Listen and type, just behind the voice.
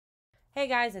Hey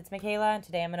guys, it's Michaela, and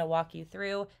today I'm going to walk you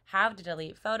through how to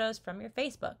delete photos from your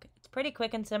Facebook. It's pretty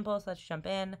quick and simple, so let's jump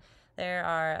in. There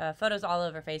are photos all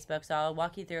over Facebook, so I'll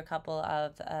walk you through a couple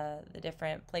of the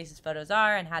different places photos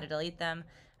are and how to delete them.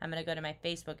 I'm going to go to my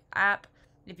Facebook app.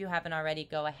 If you haven't already,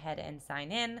 go ahead and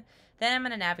sign in. Then I'm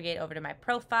going to navigate over to my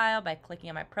profile by clicking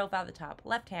on my profile at the top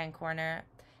left-hand corner.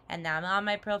 And now I'm on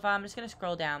my profile. I'm just going to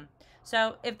scroll down.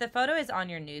 So if the photo is on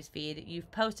your newsfeed,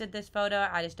 you've posted this photo,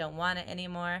 I just don't want it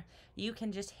anymore, you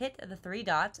can just hit the three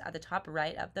dots at the top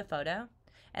right of the photo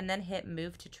and then hit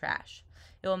move to trash.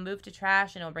 It will move to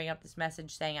trash and it will bring up this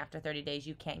message saying after 30 days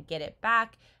you can't get it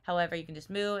back. However, you can just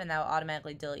move and that will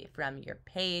automatically delete from your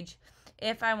page.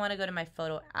 If I want to go to my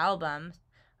photo album,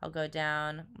 I'll go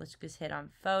down, let's just hit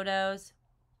on photos.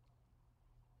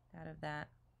 Out of that,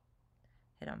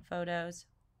 hit on photos.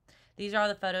 These are all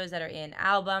the photos that are in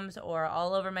albums or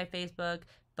all over my Facebook,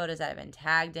 photos that I've been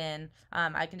tagged in.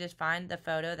 I can just find the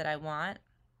photo that I want.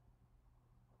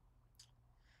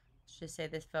 Let's just say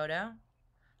this photo.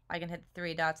 I can hit the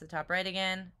three dots at the top right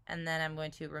again, and then I'm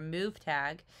going to remove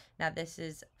tag. Now this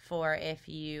is for if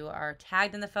you are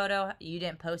tagged in the photo, you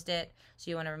didn't post it,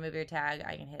 so you want to remove your tag,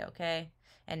 I can hit OK.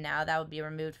 And now that would be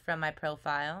removed from my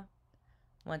profile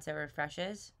once it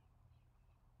refreshes.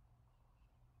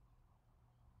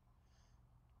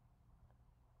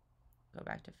 Go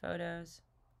back to photos.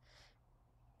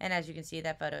 And as you can see,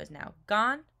 that photo is now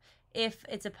gone. If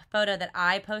it's a photo that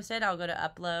I posted, I'll go to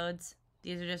uploads.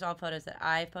 These are just all photos that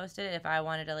I posted. If I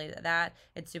want to delete that,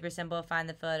 it's super simple. Find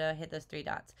the photo, hit those three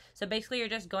dots. So basically, you're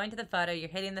just going to the photo, you're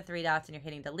hitting the three dots, and you're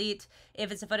hitting delete.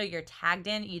 If it's a photo you're tagged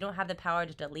in, you don't have the power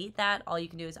to delete that. All you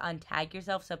can do is untag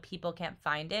yourself so people can't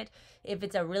find it. If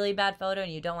it's a really bad photo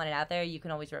and you don't want it out there, you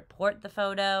can always report the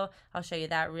photo. I'll show you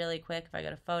that really quick. If I go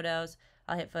to photos,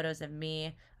 I'll hit photos of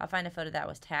me. I'll find a photo that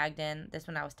was tagged in. This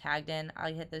one I was tagged in.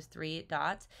 I'll hit those three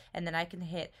dots, and then I can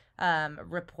hit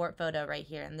report photo right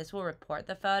here, and this will report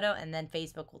the photo, and then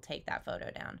Facebook will take that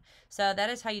photo down. So that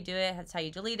is how you do it. That's how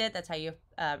you delete it. That's how you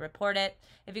report it.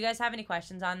 If you guys have any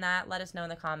questions on that, let us know in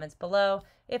the comments below.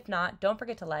 If not, don't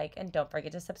forget to like and don't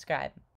forget to subscribe.